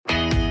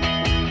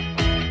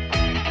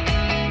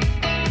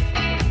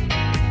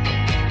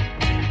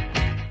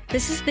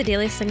This is the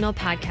Daily Signal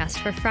podcast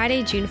for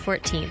Friday, June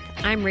 14th.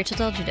 I'm Rachel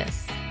Del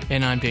Giudice.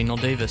 And I'm Daniel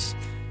Davis.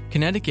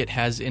 Connecticut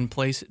has in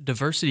place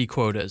diversity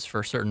quotas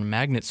for certain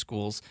magnet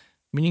schools,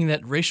 meaning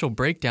that racial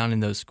breakdown in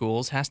those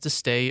schools has to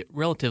stay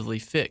relatively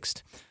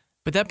fixed.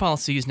 But that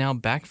policy is now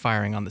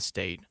backfiring on the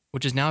state,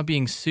 which is now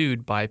being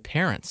sued by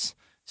parents,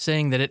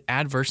 saying that it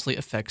adversely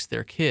affects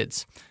their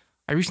kids.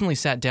 I recently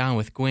sat down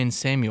with Gwen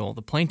Samuel,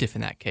 the plaintiff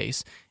in that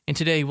case, and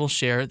today we'll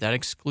share that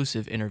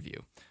exclusive interview.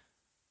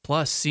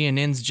 Plus,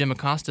 CNN's Jim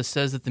Acosta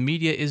says that the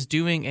media is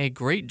doing a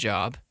great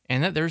job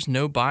and that there's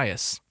no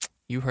bias.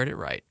 You heard it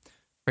right.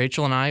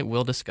 Rachel and I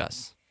will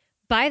discuss.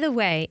 By the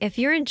way, if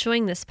you're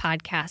enjoying this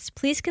podcast,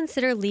 please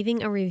consider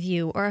leaving a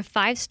review or a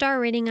 5-star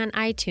rating on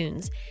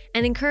iTunes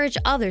and encourage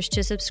others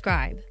to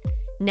subscribe.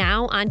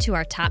 Now, on to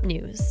our top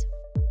news.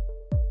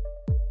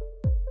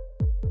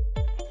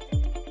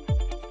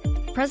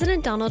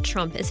 President Donald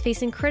Trump is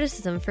facing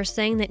criticism for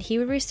saying that he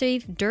would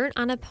receive dirt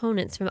on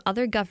opponents from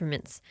other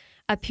governments,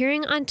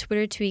 appearing on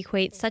Twitter to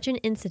equate such an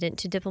incident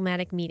to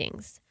diplomatic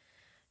meetings.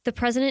 The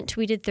president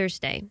tweeted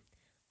Thursday,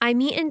 "I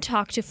meet and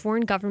talk to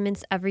foreign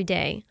governments every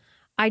day.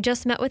 I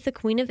just met with the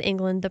Queen of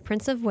England, the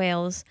Prince of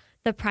Wales,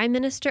 the Prime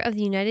Minister of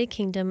the United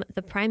Kingdom,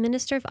 the Prime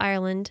Minister of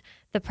Ireland,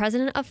 the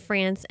President of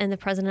France, and the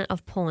President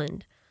of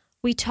Poland.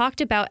 We talked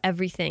about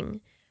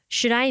everything.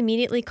 Should I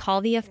immediately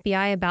call the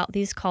FBI about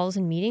these calls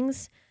and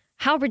meetings?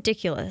 How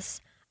ridiculous.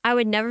 I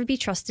would never be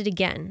trusted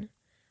again.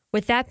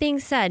 With that being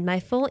said, my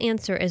full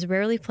answer is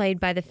rarely played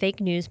by the fake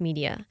news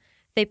media.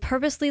 They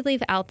purposely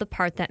leave out the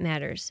part that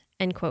matters."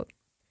 End quote.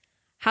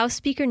 House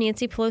Speaker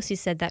Nancy Pelosi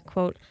said that,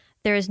 quote,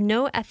 "There is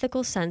no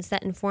ethical sense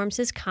that informs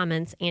his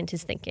comments and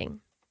his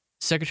thinking."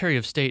 Secretary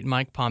of State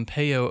Mike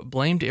Pompeo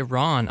blamed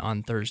Iran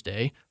on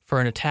Thursday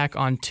for an attack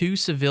on 2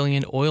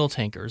 civilian oil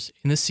tankers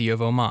in the Sea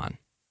of Oman.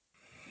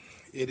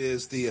 It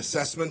is the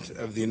assessment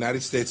of the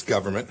United States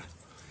government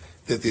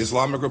that the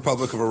Islamic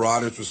Republic of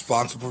Iran is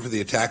responsible for the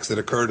attacks that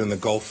occurred in the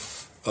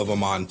Gulf of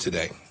Oman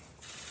today.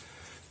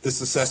 This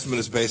assessment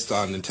is based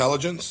on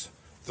intelligence,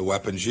 the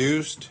weapons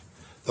used,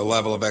 the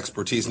level of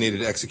expertise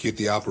needed to execute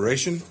the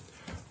operation,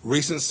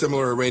 recent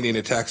similar Iranian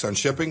attacks on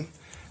shipping,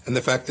 and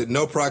the fact that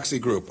no proxy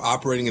group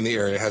operating in the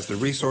area has the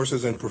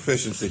resources and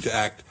proficiency to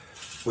act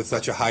with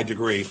such a high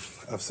degree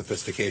of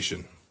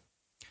sophistication.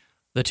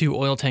 The 2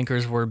 oil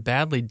tankers were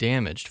badly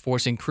damaged,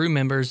 forcing crew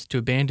members to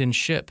abandon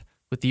ship,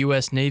 with the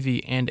U.S.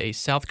 Navy and a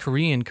South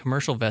Korean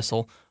commercial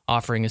vessel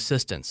offering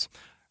assistance.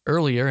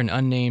 Earlier, an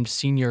unnamed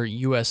senior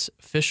U.S.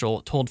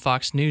 official told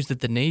Fox News that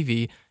the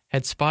Navy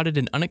had spotted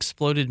an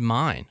unexploded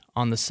mine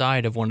on the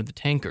side of one of the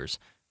tankers.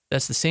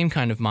 That's the same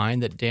kind of mine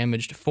that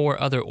damaged 4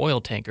 other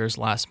oil tankers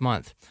last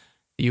month.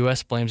 The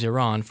U.S. blames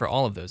Iran for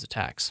all of those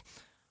attacks.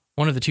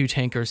 One of the 2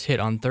 tankers hit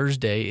on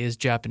Thursday is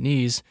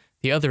Japanese.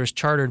 The other is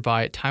chartered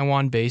by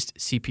Taiwan-based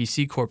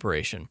CPC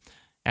Corporation.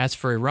 As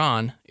for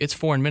Iran, its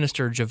Foreign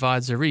Minister Javad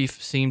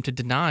Zarif seemed to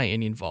deny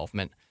any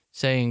involvement,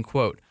 saying,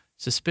 quote,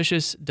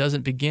 "Suspicious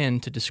doesn't begin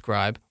to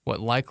describe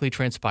what likely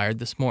transpired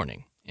this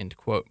morning," end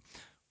quote.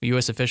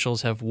 U.S.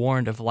 officials have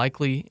warned of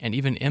likely and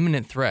even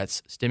imminent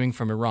threats stemming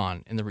from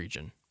Iran in the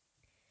region.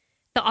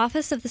 The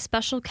Office of the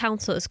Special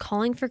Counsel is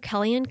calling for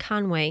Kellyanne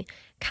Conway,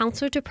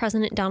 counselor to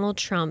President Donald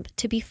Trump,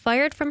 to be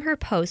fired from her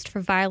post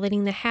for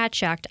violating the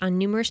Hatch Act on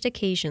numerous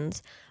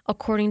occasions,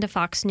 according to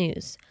Fox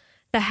News.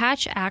 The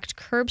Hatch Act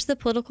curbs the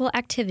political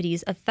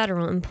activities of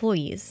federal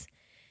employees.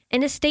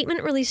 In a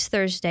statement released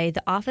Thursday,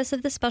 the Office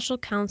of the Special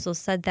Counsel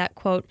said that,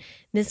 quote,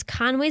 "Ms.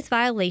 Conway's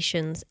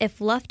violations,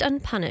 if left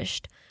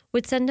unpunished,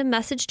 would send a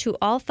message to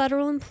all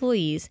federal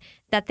employees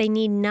that they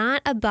need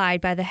not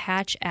abide by the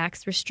Hatch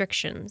Act's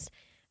restrictions,"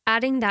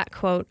 adding that,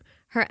 quote,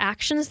 "Her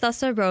actions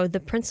thus erode the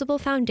principal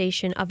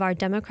foundation of our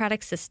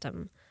democratic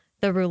system,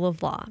 the rule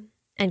of law,"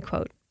 end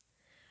quote.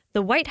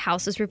 The White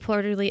House is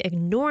reportedly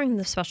ignoring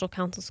the special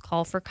counsel's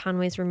call for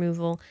Conway's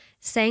removal,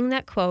 saying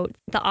that, quote,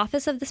 "The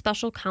Office of the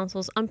Special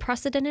Counsel's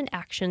unprecedented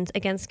actions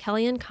against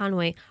Kellyanne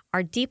Conway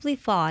are deeply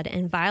flawed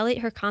and violate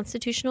her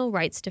constitutional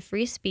rights to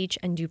free speech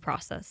and due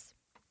process."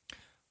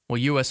 Well,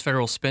 U.S.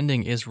 federal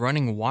spending is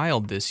running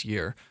wild this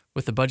year,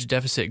 with the budget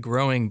deficit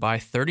growing by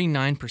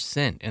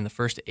 39% in the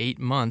first 8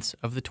 months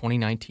of the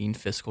 2019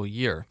 fiscal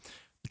year.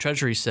 The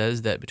Treasury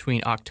says that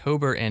between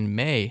October and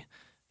May,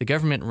 the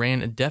government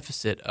ran a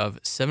deficit of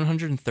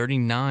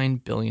 $739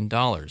 billion.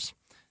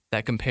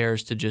 That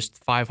compares to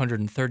just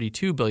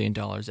 $532 billion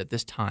at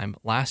this time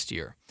last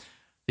year.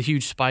 The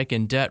huge spike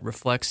in debt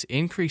reflects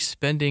increased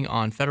spending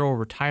on federal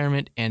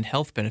retirement and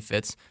health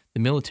benefits,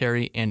 the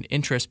military, and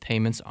interest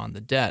payments on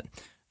the debt,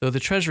 though the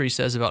Treasury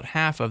says about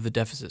half of the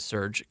deficit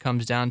surge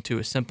comes down to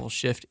a simple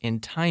shift in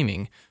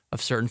timing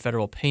of certain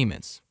federal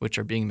payments, which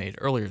are being made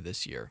earlier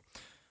this year.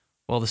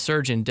 While the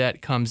surge in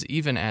debt comes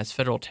even as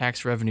federal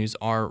tax revenues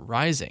are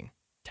rising.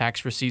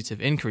 Tax receipts have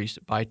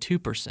increased by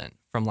 2%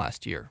 from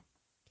last year.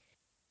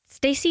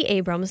 Stacey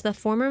Abrams, the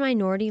former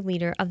minority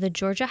leader of the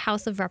Georgia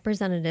House of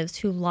Representatives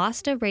who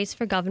lost a race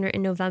for governor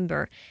in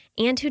November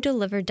and who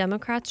delivered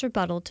Democrats'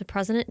 rebuttal to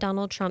President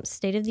Donald Trump's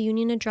State of the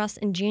Union address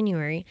in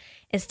January,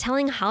 is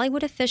telling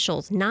Hollywood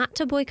officials not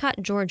to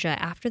boycott Georgia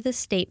after the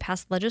state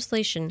passed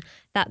legislation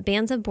that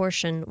bans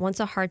abortion once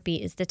a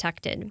heartbeat is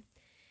detected.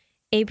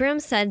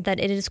 Abrams said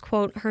that it is,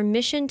 quote, her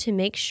mission to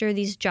make sure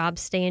these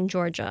jobs stay in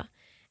Georgia,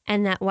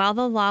 and that while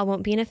the law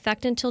won't be in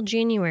effect until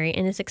January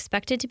and is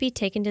expected to be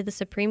taken to the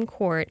Supreme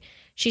Court,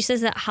 she says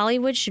that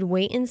Hollywood should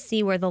wait and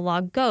see where the law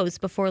goes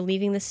before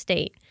leaving the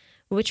state,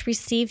 which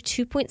received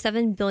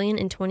 $2.7 billion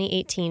in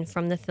 2018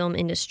 from the film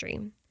industry.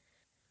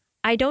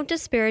 I don't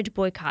disparage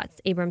boycotts,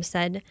 Abrams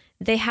said.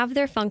 They have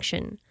their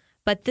function.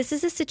 But this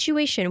is a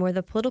situation where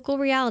the political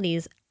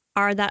realities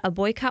are that a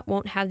boycott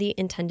won't have the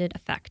intended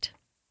effect.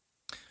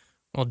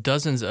 Well,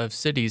 dozens of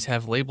cities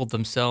have labeled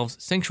themselves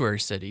sanctuary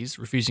cities,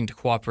 refusing to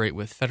cooperate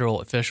with federal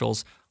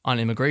officials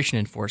on immigration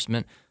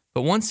enforcement.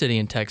 But one city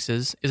in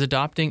Texas is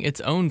adopting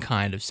its own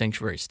kind of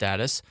sanctuary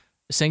status,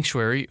 a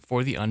sanctuary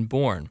for the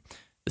unborn.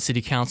 The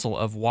City Council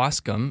of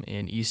Wascom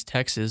in East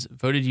Texas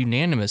voted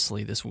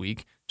unanimously this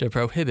week to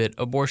prohibit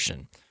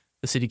abortion.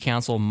 The City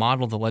Council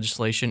modeled the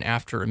legislation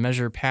after a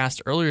measure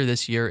passed earlier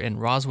this year in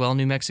Roswell,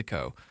 New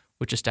Mexico,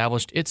 which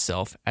established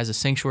itself as a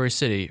sanctuary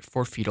city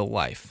for fetal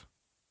life.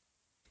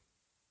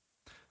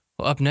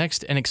 Well, up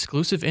next, an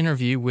exclusive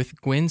interview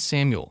with Gwen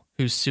Samuel,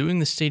 who's suing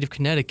the state of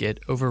Connecticut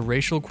over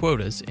racial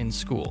quotas in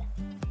school.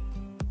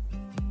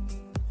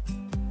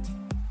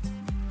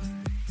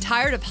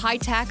 Tired of high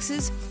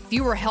taxes,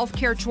 fewer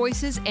healthcare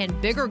choices,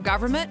 and bigger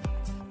government?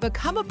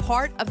 Become a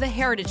part of the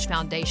Heritage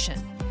Foundation.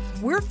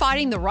 We're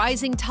fighting the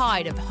rising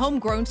tide of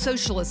homegrown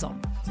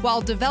socialism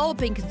while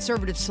developing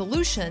conservative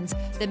solutions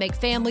that make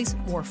families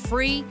more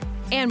free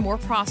and more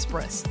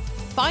prosperous.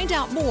 Find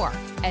out more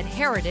at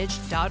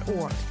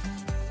heritage.org.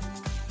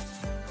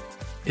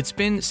 It's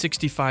been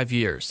 65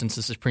 years since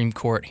the Supreme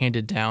Court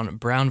handed down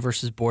Brown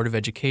v. Board of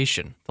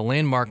Education, the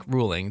landmark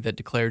ruling that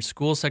declared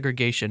school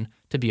segregation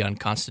to be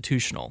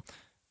unconstitutional.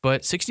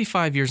 But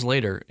 65 years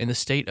later, in the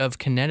state of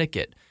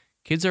Connecticut,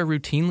 kids are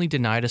routinely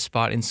denied a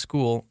spot in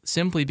school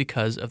simply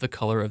because of the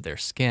color of their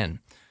skin.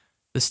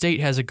 The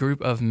state has a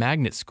group of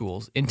magnet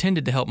schools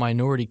intended to help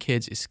minority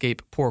kids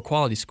escape poor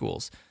quality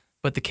schools.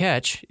 But the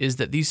catch is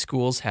that these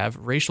schools have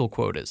racial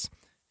quotas.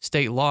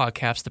 State law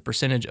caps the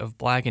percentage of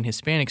Black and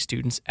Hispanic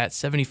students at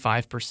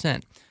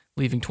 75%,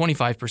 leaving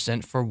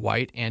 25% for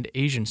white and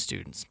Asian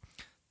students.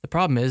 The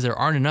problem is there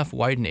aren't enough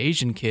white and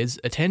Asian kids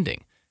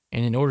attending,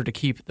 and in order to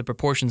keep the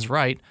proportions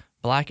right,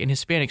 Black and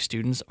Hispanic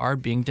students are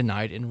being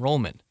denied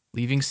enrollment,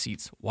 leaving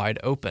seats wide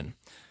open.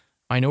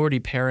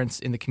 Minority parents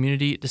in the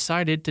community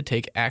decided to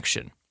take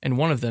action, and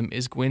one of them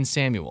is Gwen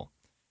Samuel.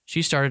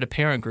 She started a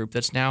parent group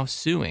that's now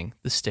suing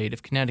the state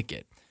of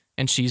Connecticut,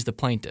 and she's the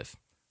plaintiff.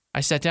 I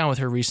sat down with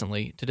her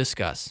recently to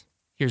discuss.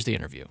 Here's the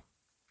interview.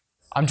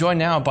 I'm joined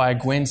now by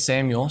Gwen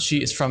Samuel.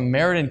 She is from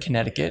Meriden,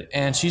 Connecticut,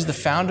 and she's the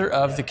founder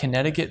of the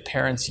Connecticut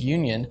Parents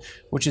Union,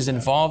 which is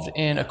involved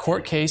in a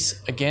court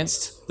case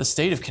against the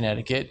state of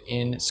Connecticut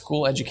in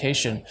school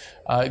education.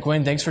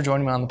 Gwen, thanks for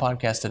joining me on the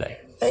podcast today.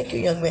 Thank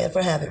you, young man,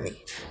 for having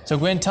me. So,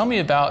 Gwen, tell me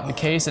about the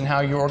case and how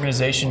your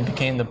organization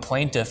became the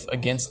plaintiff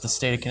against the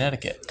state of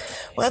Connecticut.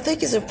 Well, I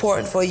think it's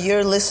important for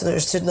your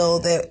listeners to know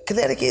that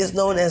Connecticut is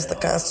known as the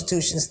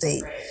Constitution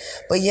State,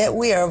 but yet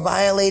we are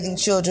violating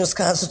children's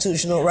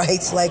constitutional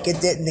rights like it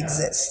didn't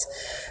exist.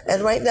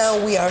 And right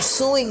now we are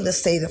suing the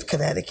state of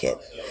Connecticut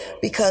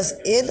because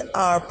in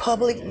our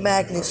public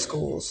magnet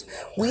schools,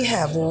 we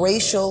have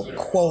racial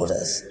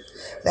quotas.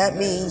 That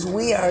means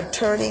we are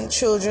turning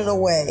children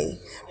away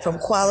from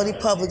quality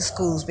public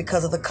schools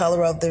because of the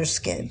color of their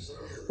skin,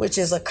 which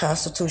is a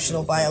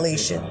constitutional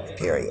violation,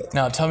 period.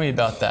 Now, tell me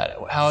about that.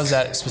 How is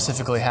that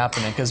specifically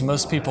happening? Because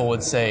most people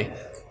would say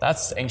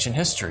that's ancient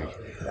history.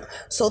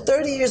 So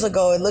 30 years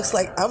ago, it looks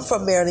like I'm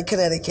from Meriden,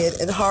 Connecticut,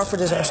 and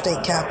Hartford is our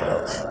state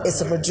capital. It's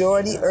a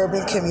majority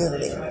urban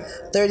community.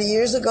 30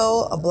 years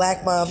ago, a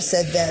Black mom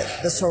said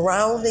that the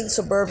surrounding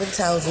suburban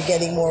towns were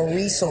getting more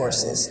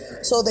resources.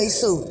 So they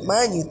sued,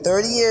 mind you,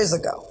 30 years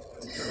ago.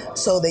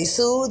 So they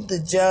sued, the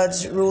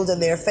judge ruled in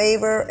their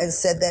favor and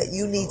said that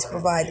you need to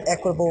provide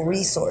equitable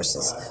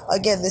resources.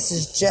 Again, this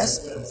is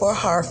just for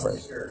Hartford.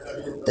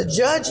 The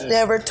judge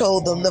never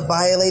told them to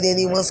violate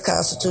anyone's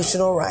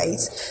constitutional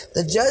rights.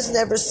 The judge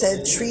never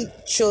said treat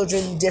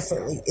children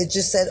differently. It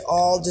just said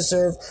all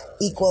deserve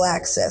equal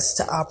access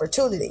to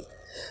opportunity.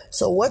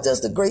 So what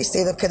does the great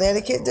state of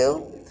Connecticut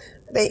do?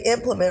 They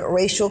implement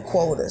racial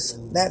quotas.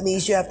 That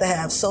means you have to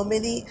have so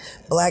many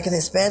Black and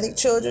Hispanic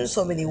children,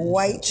 so many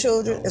white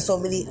children, and so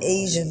many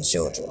Asian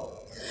children.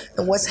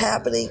 And what's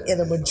happening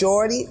in a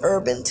majority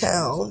urban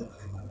town,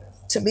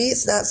 to me,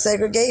 it's not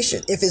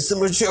segregation. If it's a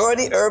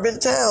majority urban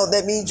town,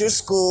 that means your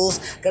school's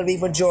going to be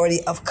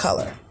majority of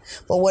color.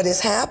 But what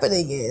is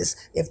happening is,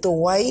 if the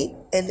white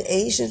and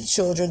Asian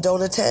children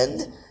don't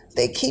attend,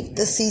 they keep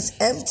the seats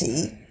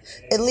empty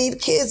and leave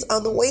kids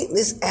on the wait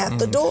list at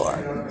the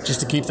door. Just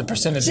to keep the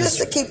percentages. Just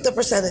to keep the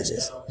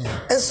percentages.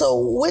 And so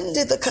when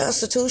did the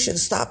Constitution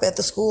stop at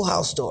the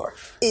schoolhouse door?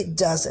 It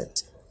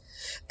doesn't.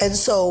 And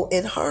so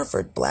in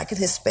Hartford, Black and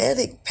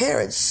Hispanic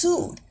parents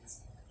sued.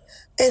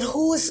 And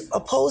who is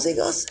opposing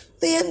us?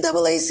 The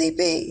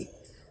NAACP.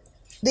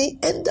 The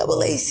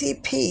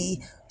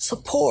NAACP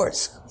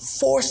supports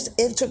forced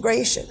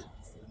integration.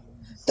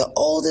 The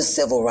oldest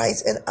civil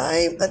rights, and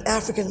I'm an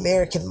African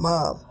American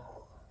mom.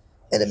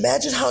 And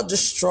imagine how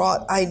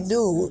distraught I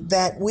knew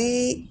that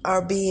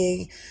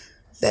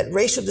that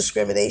racial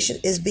discrimination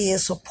is being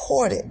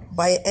supported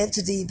by an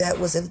entity that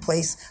was in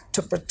place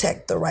to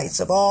protect the rights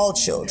of all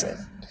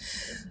children.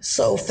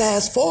 So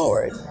fast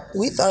forward,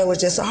 we thought it was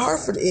just a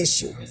Hartford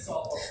issue.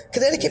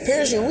 Connecticut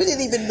Parents Union, we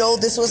didn't even know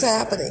this was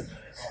happening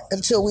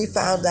until we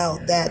found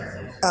out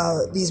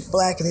that these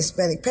Black and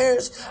Hispanic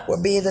parents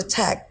were being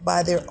attacked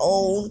by their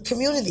own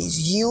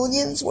communities.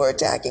 Unions were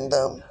attacking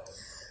them.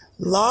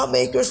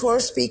 Lawmakers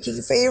weren't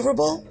speaking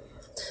favorable.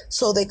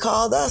 So they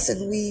called us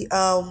and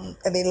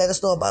they let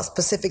us know about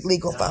Pacific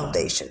Legal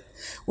Foundation,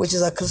 which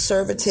is a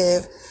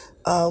conservative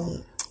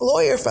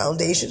lawyer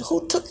foundation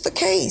who took the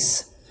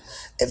case.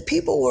 And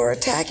people were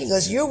attacking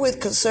us. You're with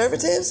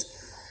conservatives?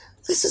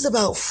 This is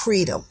about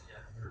freedom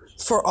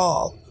for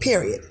all,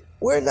 period.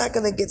 We're not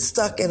going to get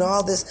stuck in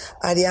all this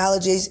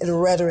ideologies and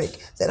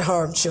rhetoric that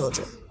harm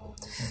children.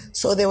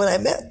 So then when I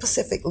met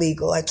Pacific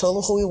Legal, I told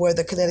them who we were,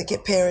 the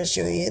Connecticut Parents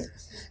Union,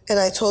 and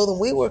I told them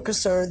we were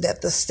concerned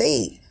that the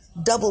state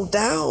doubled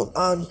down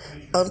on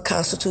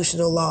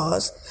unconstitutional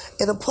laws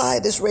and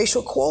applied this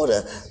racial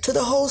quota to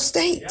the whole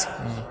state.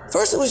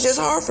 First it was just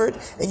Hartford,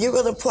 and you're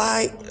going to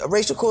apply a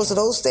racial quota to the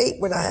whole state?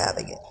 We're not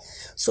having it.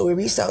 So we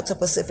reached out to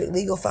Pacific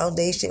Legal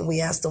Foundation, and we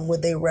asked them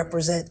would they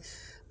represent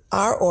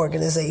our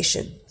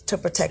organization to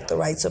protect the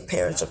rights of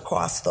parents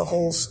across the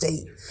whole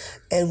state.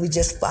 And we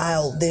just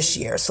filed this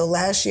year. So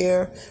last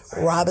year,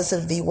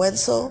 Robinson v.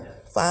 Wenzel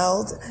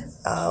filed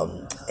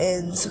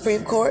in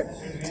Supreme Court,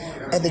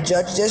 and the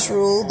judge just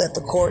ruled that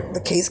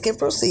the case can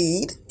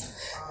proceed,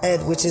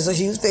 and which is a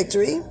huge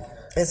victory.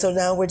 And so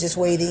now we're just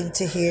waiting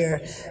to hear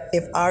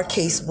if our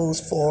case moves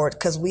forward,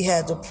 because we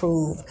had to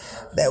prove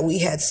that we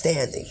had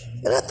standing.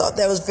 And I thought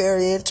that was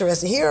very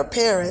interesting. Here are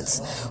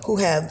parents who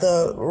have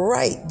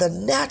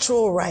the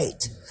natural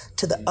right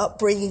to the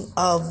upbringing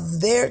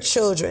of their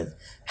children,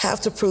 have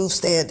to prove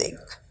standing.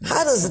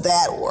 How does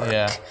that work?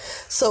 Yeah.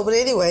 So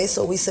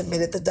we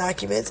submitted the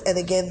documents, and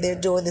again, they're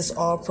doing this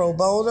all pro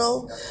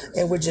bono,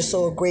 and we're just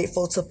so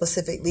grateful to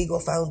Pacific Legal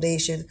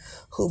Foundation,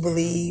 who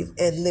believe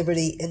in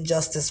liberty and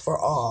justice for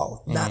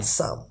all, not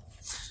some.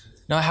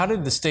 Now, how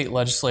did the state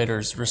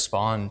legislators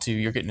respond to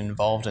your getting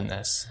involved in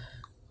this?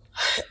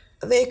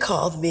 They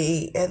called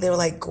me, and they were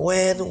like,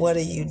 Gwen, what are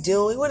you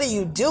doing? What are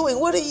you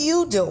doing? What are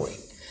you doing?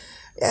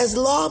 As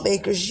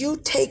lawmakers, you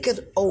take an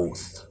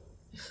oath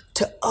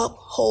to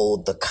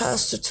uphold the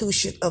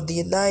Constitution of the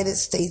United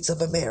States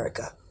of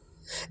America.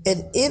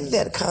 And in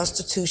that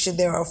Constitution,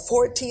 there are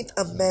 14th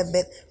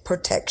Amendment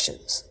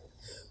protections.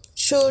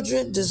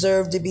 Children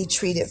deserve to be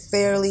treated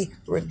fairly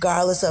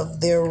regardless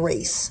of their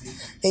race.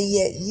 And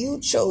yet you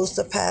chose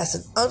to pass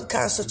an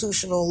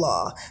unconstitutional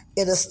law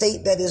in a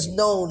state that is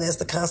known as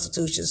the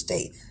Constitution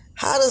state.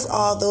 How does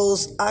all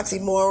those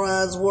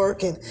oxymorons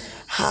work, and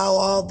how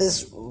all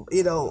this,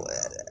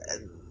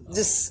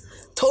 this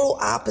total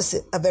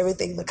opposite of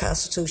everything the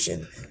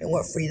Constitution and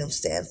what freedoms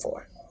stand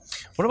for?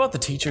 What about the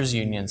teachers'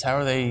 unions? How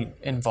are they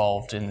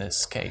involved in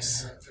this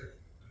case?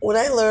 When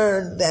I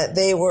learned that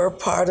they were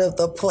part of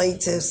the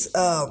plaintiffs,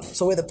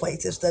 so we're the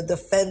plaintiffs, the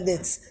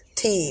defendants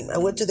team, I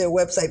went to their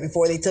website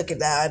before they took it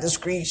down. I had to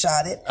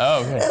screenshot it.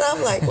 Oh, okay. And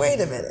I'm like,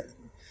 wait a minute.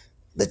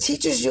 The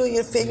teachers'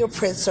 union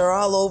fingerprints are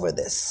all over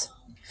this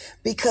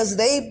because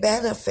they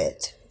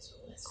benefit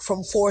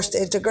from forced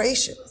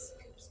integration.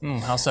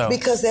 How so?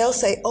 Because they'll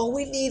say,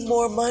 we need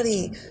more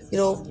money.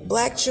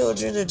 Black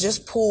children are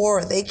just poor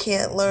and they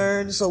can't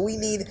learn, so we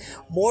need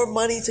more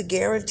money to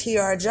guarantee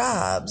our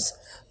jobs,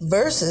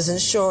 versus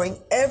ensuring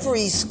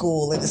every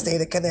school in the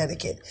state of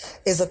Connecticut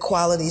is a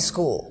quality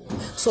school.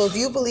 So if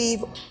you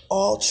believe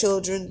all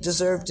children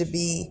deserve to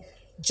be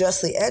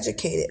justly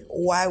educated,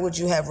 why would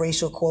you have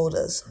racial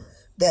quotas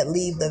that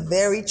leave the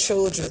very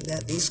children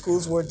that these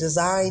schools were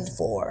designed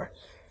for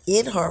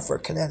in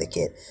Hartford,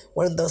 Connecticut,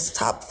 one of those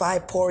top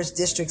 5 poorest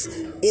districts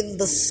in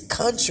the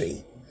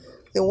country?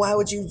 Then why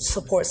would you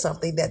support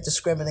something that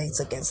discriminates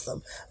against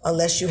them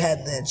unless you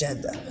had the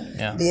agenda?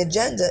 Yeah. The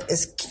agenda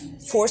is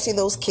forcing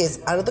those kids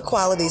out of the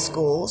quality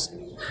schools,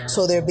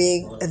 so they're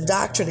being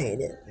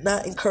indoctrinated,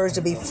 not encouraged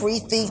to be free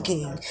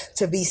thinking,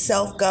 to be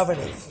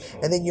self-governing.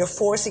 And then you're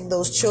forcing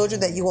those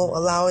children that you won't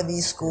allow in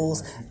these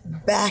schools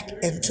back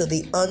into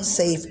the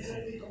unsafe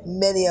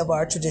many of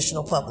our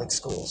traditional public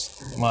schools.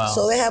 Wow.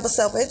 So they have a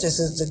self-interest.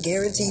 It's a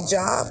guaranteed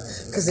job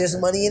because there's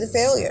money in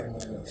failure.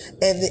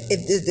 And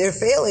they're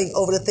failing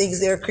over the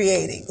things they're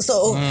creating.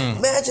 So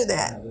imagine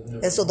that.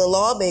 And so the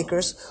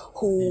lawmakers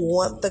who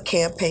want the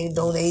campaign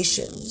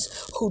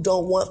donations, who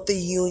don't want the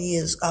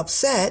unions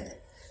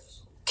upset,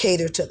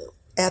 cater to them.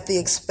 at the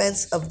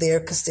expense of their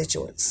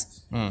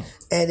constituents. And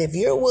if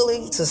you're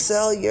willing to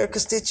sell your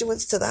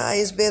constituents to the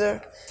highest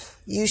bidder,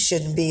 you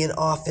shouldn't be in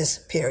office,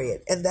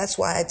 period. And that's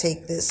why I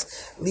take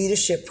this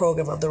leadership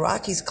program of the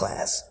Rockies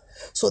class,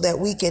 so that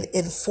we can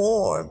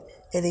inform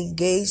and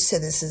engage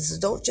citizens.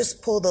 Don't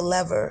just pull the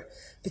lever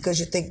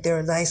because you think they're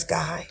a nice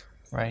guy.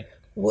 Right.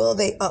 Will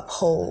they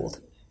uphold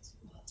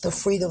the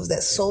freedoms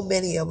that so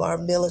many of our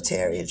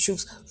military and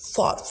troops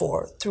fought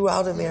for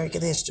throughout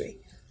American history?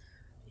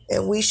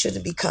 And we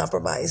shouldn't be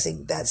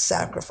compromising that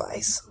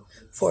sacrifice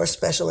for a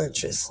special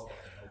interest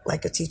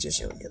like a teachers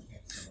union.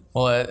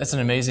 Well, it's an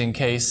amazing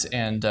case,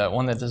 and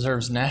one that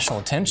deserves national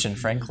attention,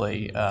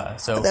 frankly.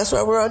 So that's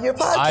why we're on your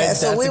podcast.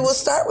 So we will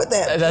start with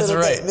that. That's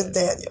right, with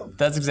Daniel.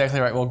 That's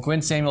exactly right. Well,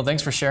 Gwen Samuel,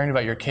 thanks for sharing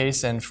about your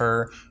case and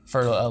for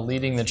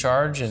leading the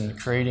charge and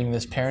creating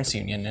this parents'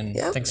 union. And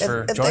thanks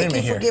for joining me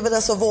here. Thank you for giving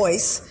us a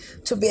voice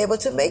to be able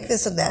to make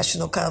this a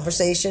national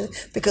conversation,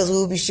 because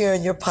we'll be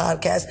sharing your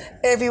podcast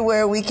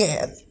everywhere we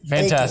can.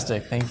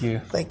 Fantastic. Thank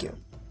you. Thank you.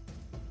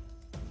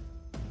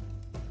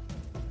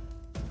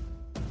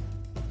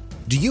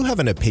 Do you have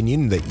an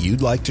opinion that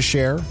you'd like to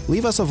share?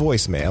 Leave us a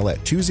voicemail at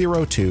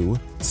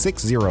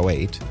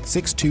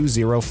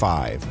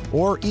 202-608-6205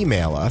 or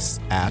email us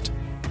at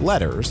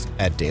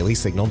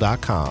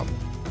letters@dailysignal.com.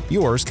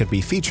 Yours could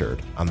be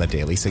featured on the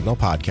Daily Signal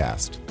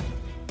podcast.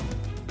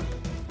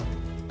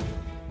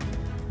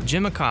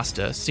 Jim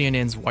Acosta,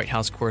 CNN's White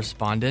House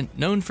correspondent,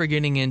 known for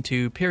getting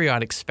into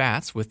periodic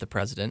spats with the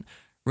president,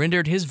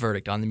 rendered his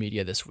verdict on the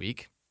media this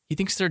week. He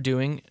thinks they're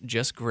doing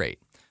just great.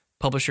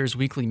 Publishers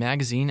Weekly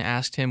magazine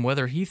asked him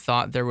whether he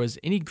thought there was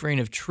any grain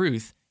of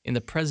truth in the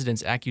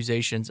president's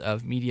accusations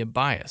of media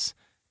bias.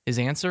 His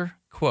answer,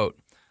 quote,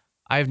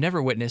 "I have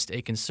never witnessed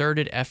a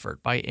concerted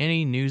effort by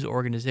any news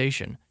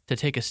organization to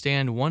take a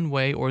stand one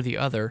way or the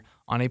other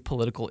on a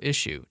political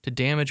issue, to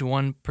damage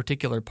one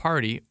particular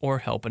party or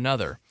help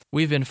another.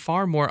 We've been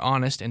far more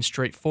honest and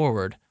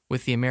straightforward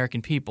with the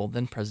American people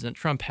than President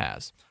Trump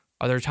has.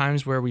 Are there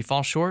times where we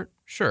fall short?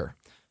 Sure.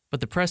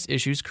 But the press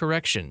issues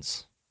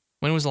corrections.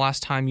 When was the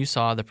last time you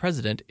saw the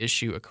president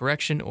issue a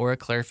correction or a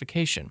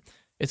clarification?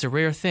 It's a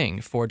rare thing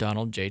for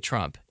Donald J.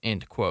 Trump,"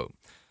 end quote.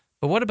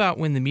 But what about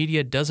when the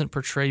media doesn't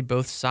portray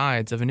both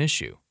sides of an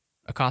issue?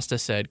 Acosta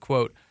said,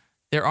 quote,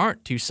 "There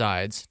aren't two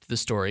sides to the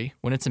story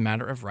when it's a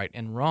matter of right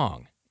and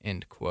wrong,"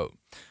 end quote.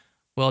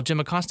 Well, Jim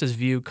Acosta's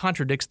view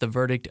contradicts the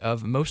verdict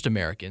of most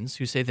Americans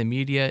who say the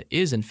media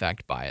is in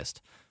fact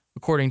biased.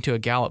 According to a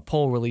Gallup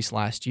poll released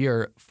last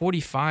year,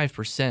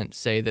 45%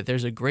 say that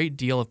there's a great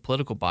deal of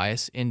political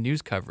bias in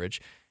news coverage,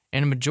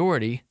 and a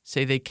majority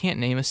say they can't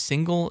name a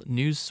single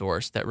news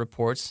source that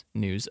reports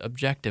news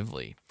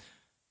objectively.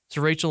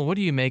 So, Rachel, what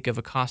do you make of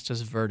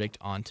Acosta's verdict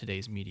on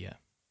today's media?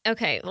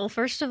 Okay, well,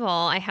 first of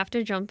all, I have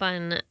to jump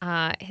on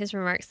his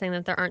remarks saying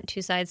that there aren't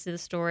two sides to the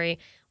story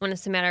when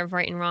it's a matter of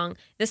right and wrong.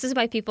 This is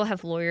why people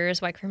have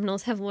lawyers, why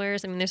criminals have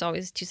lawyers. I mean, there's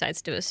always two sides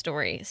to a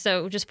story.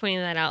 So just pointing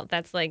that out,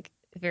 that's like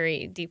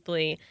very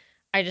deeply,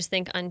 I just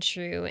think,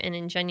 untrue and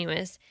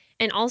ingenuous.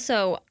 And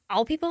also,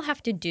 all people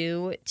have to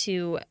do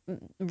to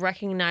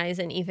recognize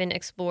and even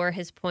explore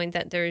his point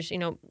that there's,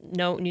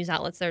 no news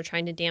outlets that are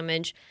trying to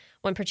damage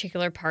one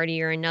particular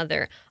party or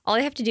another. All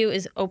they have to do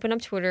is open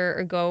up Twitter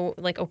or go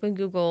open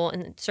Google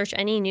and search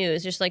any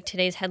news, just like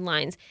today's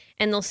headlines,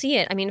 and they'll see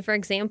it. I mean, for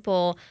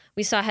example,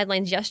 we saw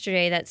headlines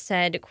yesterday that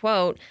said,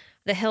 quote,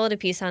 "The Hill had a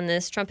piece on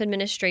this, Trump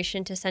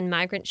administration to send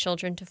migrant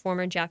children to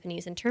former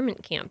Japanese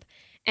internment camp."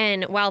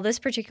 And while this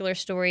particular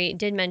story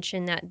did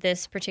mention that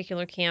this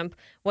particular camp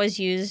was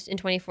used in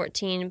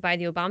 2014 by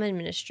the Obama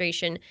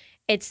administration,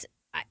 it's,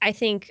 I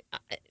think,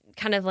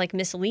 kind of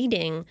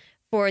misleading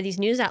for these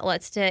news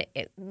outlets to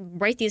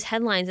write these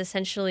headlines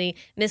essentially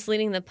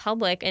misleading the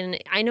public. And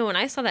I know when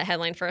I saw that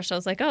headline first, I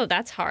was like, oh,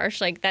 that's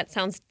harsh. That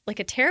sounds like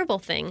a terrible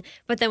thing.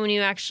 But then when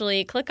you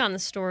actually click on the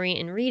story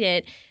and read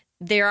it,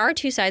 there are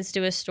two sides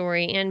to a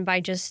story, and by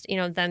just,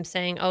 them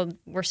saying, oh,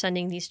 we're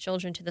sending these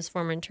children to this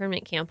former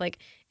internment camp,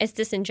 it's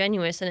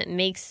disingenuous, and it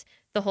makes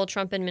the whole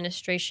Trump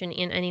administration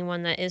and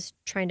anyone that is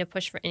trying to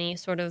push for any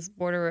sort of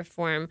border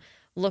reform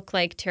look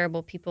like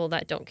terrible people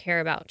that don't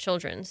care about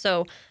children.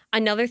 So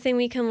another thing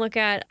we can look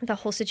at, the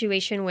whole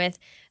situation with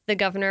the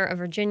governor of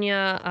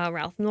Virginia,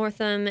 Ralph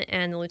Northam,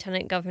 and the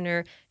lieutenant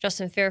governor,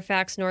 Justin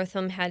Fairfax.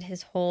 Northam had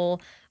his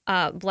whole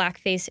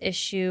blackface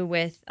issue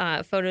with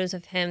photos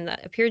of him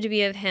that appeared to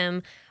be of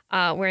him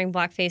wearing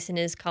blackface in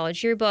his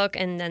college yearbook.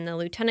 And then the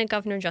lieutenant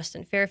governor,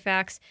 Justin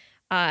Fairfax,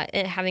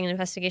 having an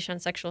investigation on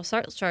sexual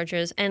assault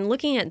charges. And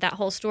looking at that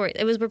whole story,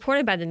 it was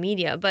reported by the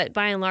media, but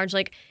by and large,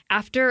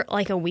 after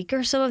a week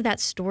or so of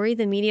that story,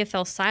 the media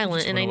fell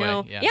silent. And I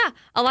know,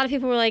 a lot of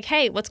people were like,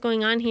 hey, what's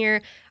going on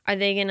here? Are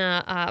they going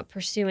to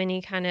pursue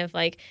any kind of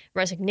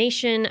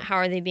resignation? How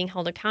are they being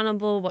held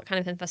accountable? What kind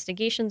of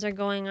investigations are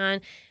going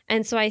on?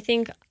 And so I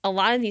think a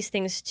lot of these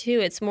things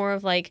too, it's more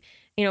of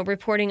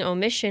reporting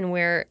omission,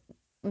 where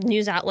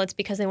news outlets,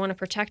 because they want to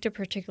protect a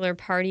particular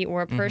party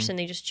or a person,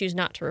 they just choose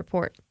not to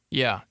report.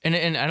 Yeah,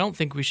 and I don't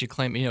think we should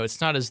claim, it's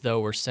not as though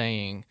we're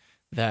saying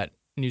that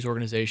news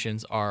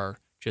organizations are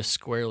just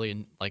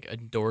squarely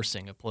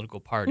endorsing a political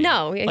party.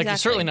 No, exactly. Like, they're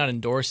certainly not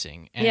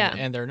endorsing,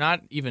 and they're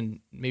not even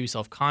maybe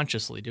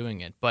self-consciously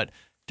doing it. But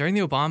during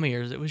the Obama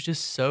years, it was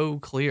just so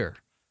clear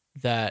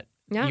that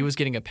he was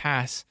getting a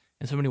pass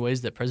in so many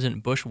ways that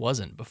President Bush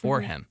wasn't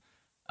before him.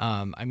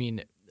 I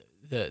mean,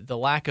 the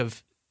lack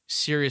of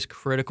serious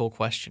critical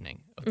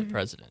questioning of the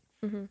president,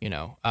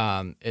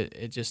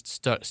 it just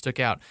stuck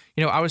out.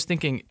 I was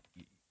thinking,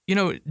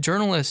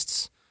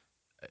 journalists,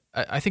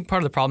 I think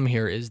part of the problem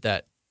here is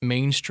that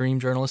mainstream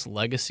journalists,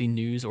 legacy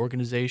news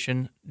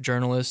organization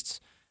journalists,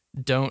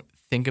 don't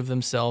think of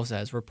themselves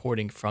as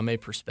reporting from a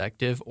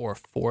perspective or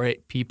for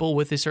people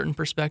with a certain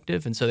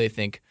perspective. And so they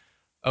think,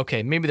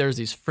 okay, maybe there's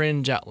these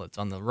fringe outlets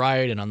on the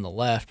right and on the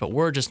left, but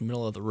we're just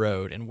middle of the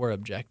road and we're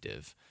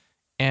objective.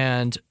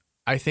 And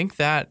I think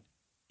that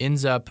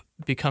ends up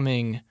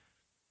becoming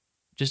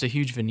just a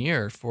huge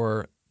veneer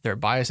for their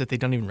bias that they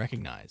don't even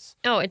recognize.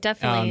 Oh, it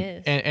definitely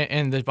is.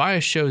 And the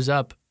bias shows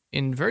up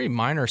in very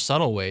minor,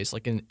 subtle ways,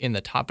 like in the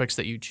topics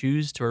that you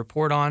choose to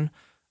report on,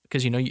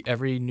 because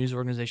every news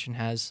organization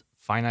has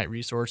finite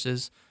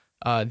resources.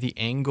 The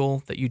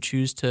angle that you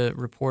choose to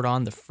report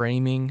on, the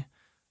framing,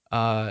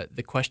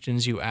 the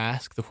questions you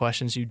ask, the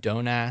questions you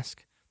don't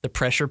ask, the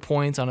pressure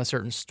points on a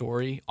certain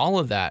story, all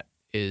of that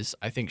is,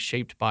 I think,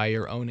 shaped by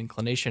your own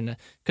inclination.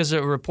 Because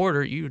a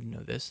reporter, you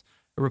know this,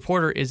 a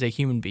reporter is a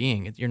human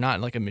being. You're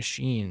not like a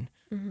machine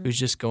who's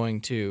just going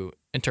to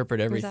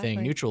interpret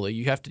everything neutrally.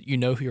 You have to,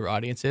 know who your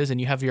audience is,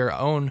 and you have your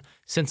own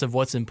sense of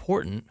what's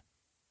important,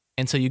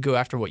 and so you go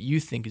after what you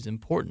think is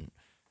important.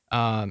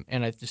 And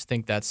I just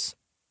think that's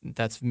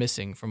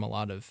missing from a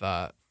lot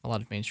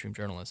of mainstream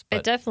journalists. But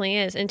it definitely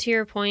is. And to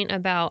your point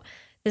about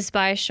this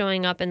bias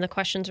showing up in the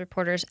questions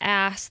reporters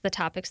ask, the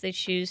topics they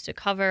choose to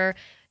cover,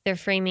 their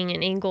framing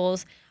and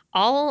angles,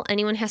 all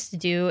anyone has to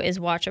do is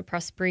watch a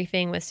press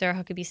briefing with Sarah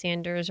Huckabee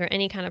Sanders or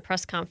any kind of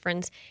press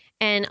conference.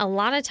 And a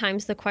lot of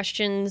times the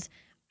questions,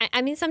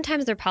 I mean,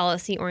 sometimes they're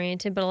policy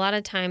oriented, but a lot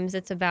of times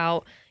it's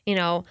about,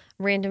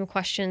 random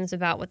questions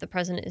about what the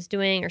president is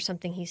doing or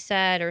something he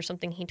said or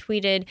something he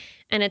tweeted.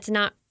 And it's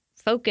not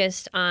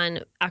focused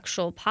on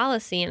actual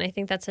policy. And I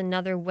think that's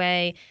another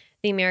way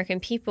the American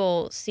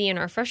people see and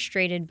are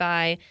frustrated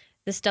by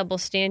this double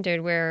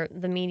standard where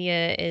the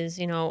media is,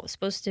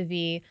 supposed to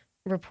be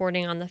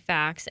reporting on the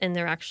facts, and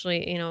they're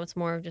actually, it's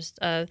more of just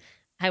to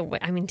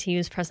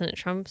use President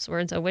Trump's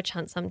words, a witch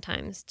hunt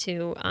sometimes,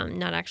 to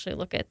not actually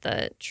look at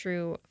the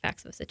true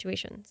facts of the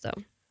situation. So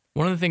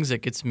one of the things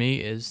that gets me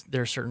is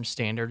there are certain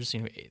standards.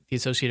 The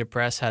Associated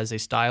Press has a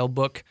style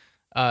book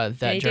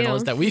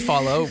that we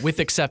follow, with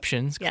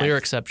exceptions, clear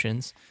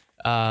exceptions.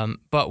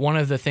 But one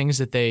of the things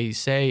that they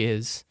say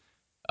is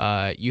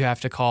you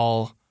have to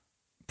call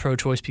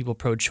pro-choice people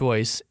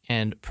pro-choice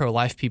and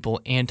pro-life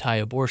people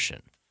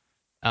anti-abortion.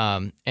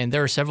 And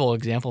there are several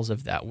examples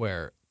of that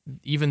where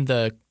even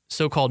the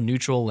so-called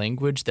neutral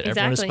language that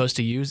everyone is supposed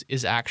to use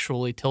is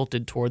actually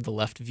tilted toward the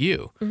left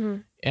view.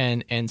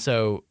 And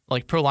so,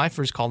 like,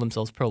 pro-lifers call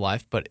themselves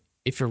pro-life, but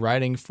if you're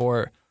writing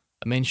for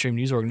a mainstream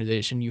news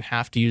organization, you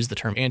have to use the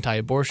term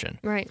anti-abortion.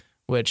 Right.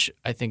 Which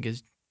I think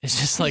is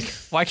just like,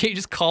 why can't you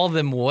just call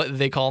them what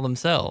they call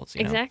themselves?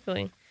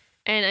 Exactly.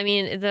 And I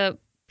mean, the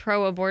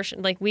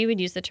pro-abortion, like, we would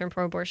use the term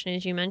pro-abortion,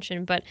 as you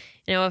mentioned, but,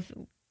 if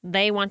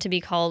they want to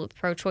be called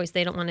pro-choice,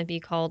 they don't want to be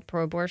called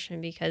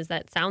pro-abortion because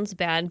that sounds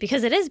bad,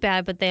 because it is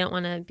bad, but they don't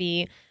want to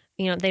be,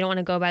 they don't want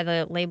to go by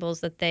the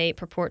labels that they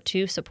purport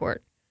to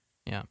support.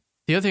 Yeah.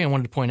 The other thing I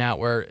wanted to point out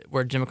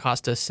where Jim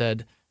Acosta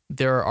said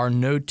there are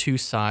no two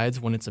sides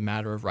when it's a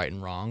matter of right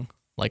and wrong.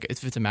 Like,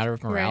 if it's a matter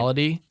of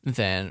morality,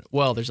 then,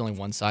 well, there's only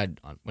one side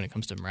when it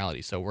comes to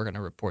morality, so we're going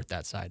to report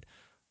that side.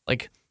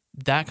 Like,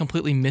 that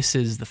completely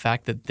misses the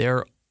fact that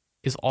there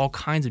is all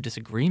kinds of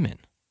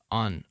disagreement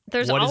on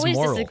There's what always is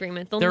moral.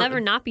 Disagreement. There'll never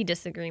not be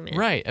disagreement.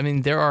 Right. I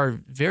mean, there are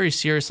very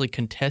seriously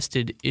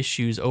contested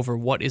issues over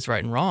what is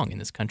right and wrong in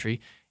this country,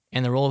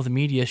 and the role of the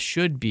media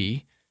should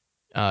be,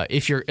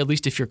 if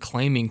you're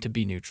claiming to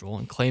be neutral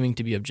and claiming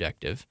to be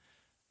objective,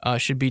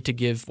 should be to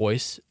give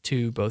voice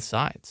to both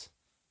sides.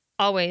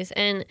 Always.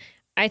 And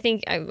I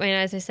think,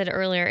 as I said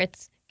earlier,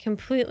 it's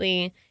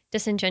completely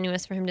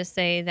disingenuous for him to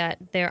say that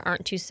there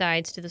aren't two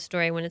sides to the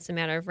story when it's a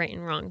matter of right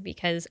and wrong,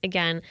 because,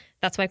 again,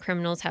 that's why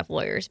criminals have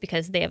lawyers,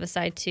 because they have a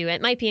side too.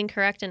 It might be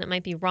incorrect and it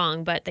might be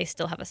wrong, but they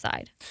still have a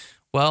side.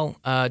 Well,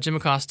 Jim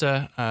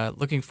Acosta,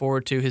 looking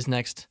forward to his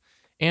next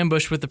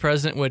ambush with the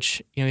president,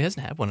 which, he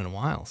hasn't had one in a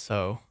while,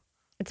 so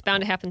it's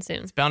bound to happen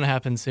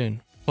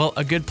soon. Well,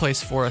 a good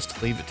place for us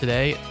to leave it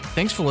today.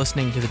 Thanks for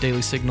listening to the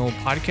Daily Signal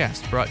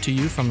podcast, brought to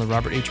you from the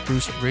Robert H.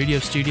 Bruce Radio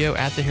Studio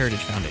at the Heritage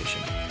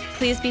Foundation.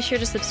 Please be sure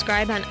to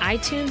subscribe on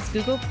iTunes,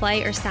 Google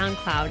Play, or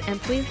SoundCloud,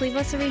 and please leave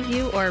us a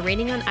review or a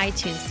rating on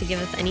iTunes to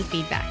give us any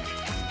feedback.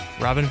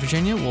 Robin,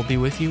 Virginia will be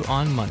with you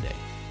on Monday.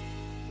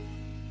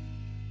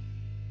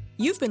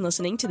 You've been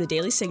listening to the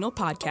Daily Signal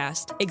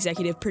podcast,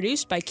 executive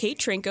produced by Kate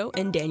Trinko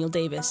and Daniel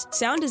Davis.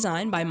 Sound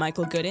designed by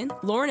Michael Gooden,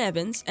 Lauren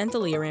Evans, and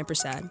Thalia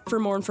Rampersad. For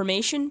more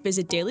information,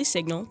 visit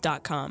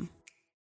dailysignal.com.